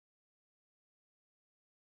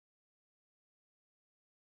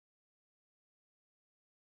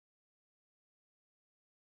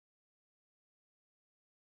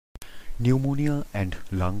Pneumonia and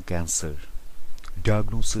lung cancer.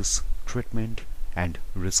 Diagnosis, treatment, and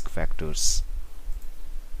risk factors.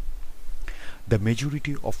 The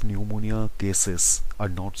majority of pneumonia cases are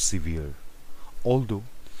not severe, although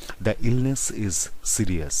the illness is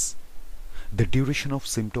serious. The duration of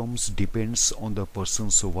symptoms depends on the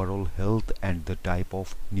person's overall health and the type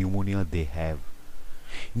of pneumonia they have.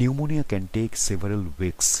 Pneumonia can take several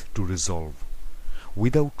weeks to resolve.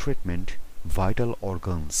 Without treatment, vital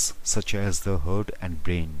organs such as the heart and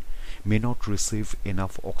brain may not receive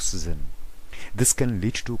enough oxygen. This can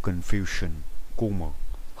lead to confusion, coma,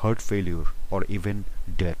 heart failure, or even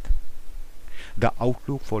death. The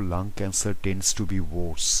outlook for lung cancer tends to be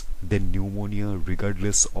worse than pneumonia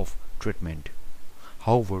regardless of treatment.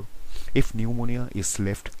 However, if pneumonia is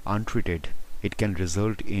left untreated, it can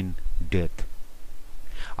result in death.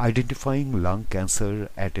 Identifying lung cancer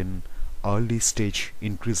at an early stage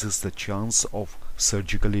increases the chance of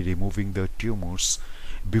surgically removing the tumors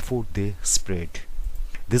before they spread.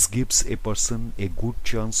 This gives a person a good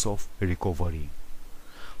chance of recovery.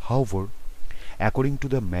 However, according to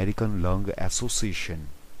the American Lung Association,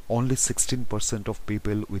 only 16% of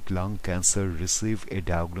people with lung cancer receive a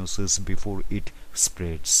diagnosis before it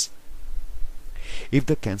spreads. If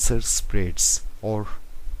the cancer spreads or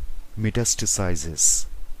metastasizes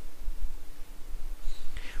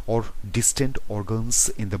or distant organs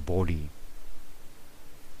in the body,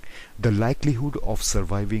 the likelihood of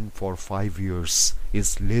surviving for 5 years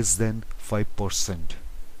is less than 5%.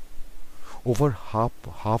 Over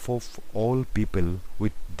half of all people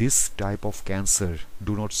with this type of cancer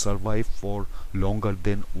do not survive for longer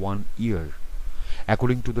than 1 year,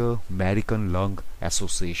 according to the American Lung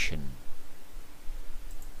Association.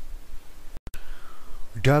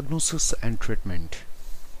 Diagnosis and treatment.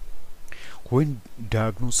 When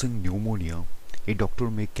diagnosing pneumonia, a doctor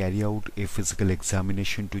may carry out a physical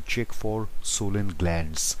examination to check for swollen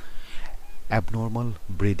glands, abnormal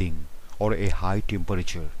breathing, or a high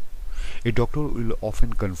temperature. A doctor will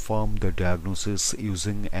often confirm the diagnosis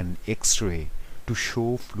using an X-ray to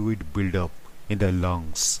show fluid buildup in the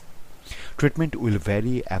lungs. Treatment will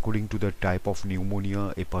vary according to the type of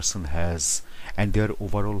pneumonia a person has and their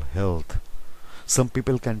overall health. Some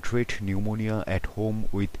people can treat pneumonia at home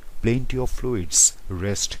with plenty of fluids,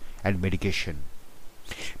 rest, and medication.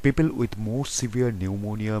 People with more severe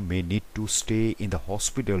pneumonia may need to stay in the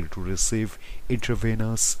hospital to receive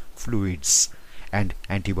intravenous fluids and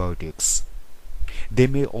antibiotics. They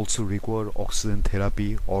may also require oxygen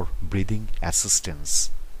therapy or breathing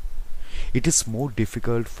assistance. It is more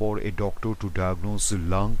difficult for a doctor to diagnose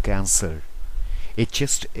lung cancer. A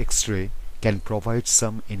chest X-ray can provide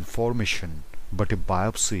some information, but a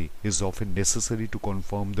biopsy is often necessary to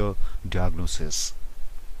confirm the diagnosis.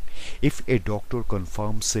 If a doctor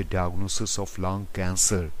confirms a diagnosis of lung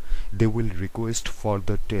cancer, they will request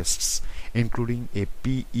further tests, including a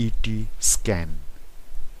PET scan.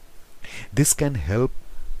 This can help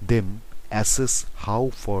them assess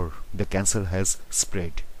how far the cancer has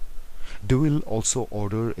spread. They will also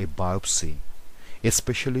order a biopsy. A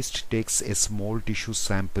specialist takes a small tissue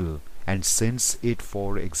sample and sends it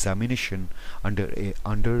for examination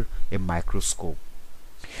under a microscope.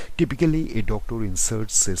 Typically, a doctor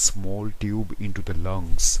inserts a small tube into the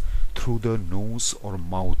lungs through the nose or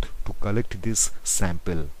mouth to collect this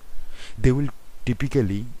sample. They will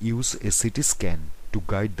typically use a CT scan to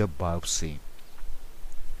guide the biopsy.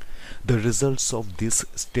 The results of these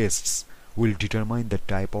tests will determine the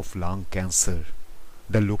type of lung cancer,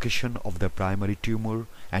 the location of the primary tumor,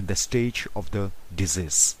 and the stage of the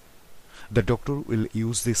disease. The doctor will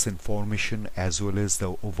use this information as well as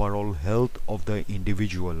the overall health of the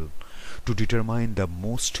individual to determine the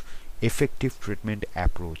most effective treatment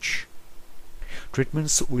approach.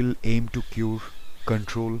 Treatments will aim to cure,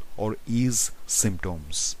 control, or ease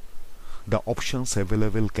symptoms. The options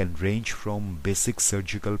available can range from basic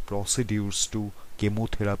surgical procedures to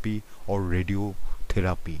chemotherapy or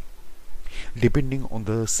radiotherapy, depending on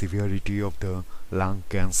the severity of the lung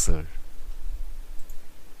cancer.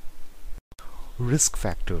 Risk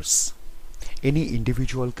factors. Any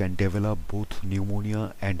individual can develop both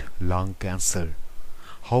pneumonia and lung cancer.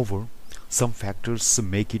 However, some factors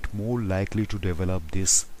make it more likely to develop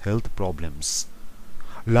these health problems.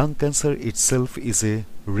 Lung cancer itself is a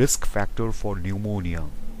risk factor for pneumonia.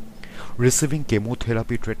 Receiving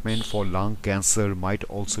chemotherapy treatment for lung cancer might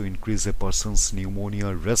also increase a person's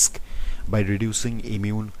pneumonia risk by reducing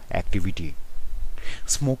immune activity.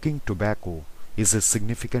 Smoking tobacco is a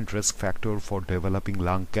significant risk factor for developing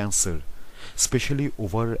lung cancer, especially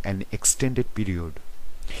over an extended period.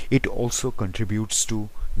 It also contributes to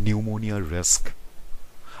pneumonia risk.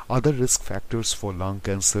 Other risk factors for lung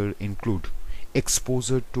cancer include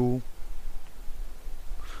exposure to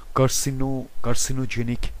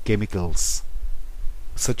carcinogenic chemicals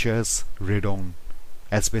such as radon,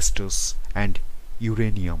 asbestos, and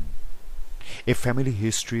uranium, a family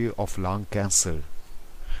history of lung cancer,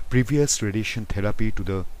 previous radiation therapy to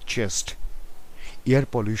the chest, air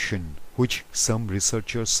pollution, which some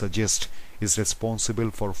researchers suggest is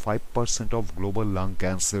responsible for 5% of global lung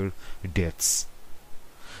cancer deaths.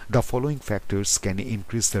 The following factors can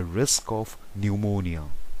increase the risk of pneumonia.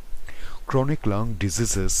 Chronic lung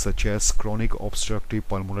diseases such as chronic obstructive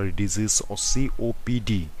pulmonary disease or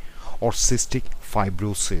COPD or cystic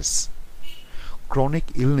fibrosis. Chronic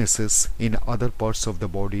illnesses in other parts of the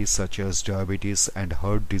body such as diabetes and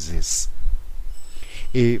heart disease.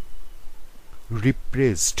 A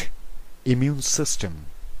repressed immune system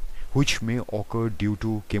which may occur due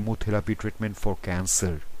to chemotherapy treatment for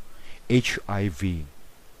cancer, HIV,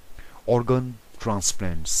 organ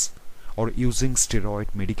transplants, or using steroid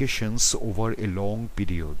medications over a long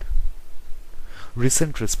period.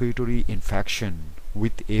 Recent respiratory infection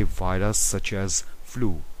with a virus such as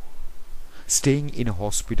flu. Staying in a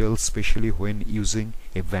hospital especially when using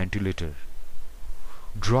a ventilator.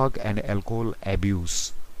 Drug and alcohol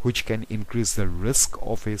abuse, which can increase the risk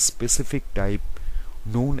of a specific type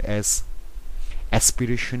known as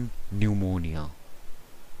aspiration pneumonia.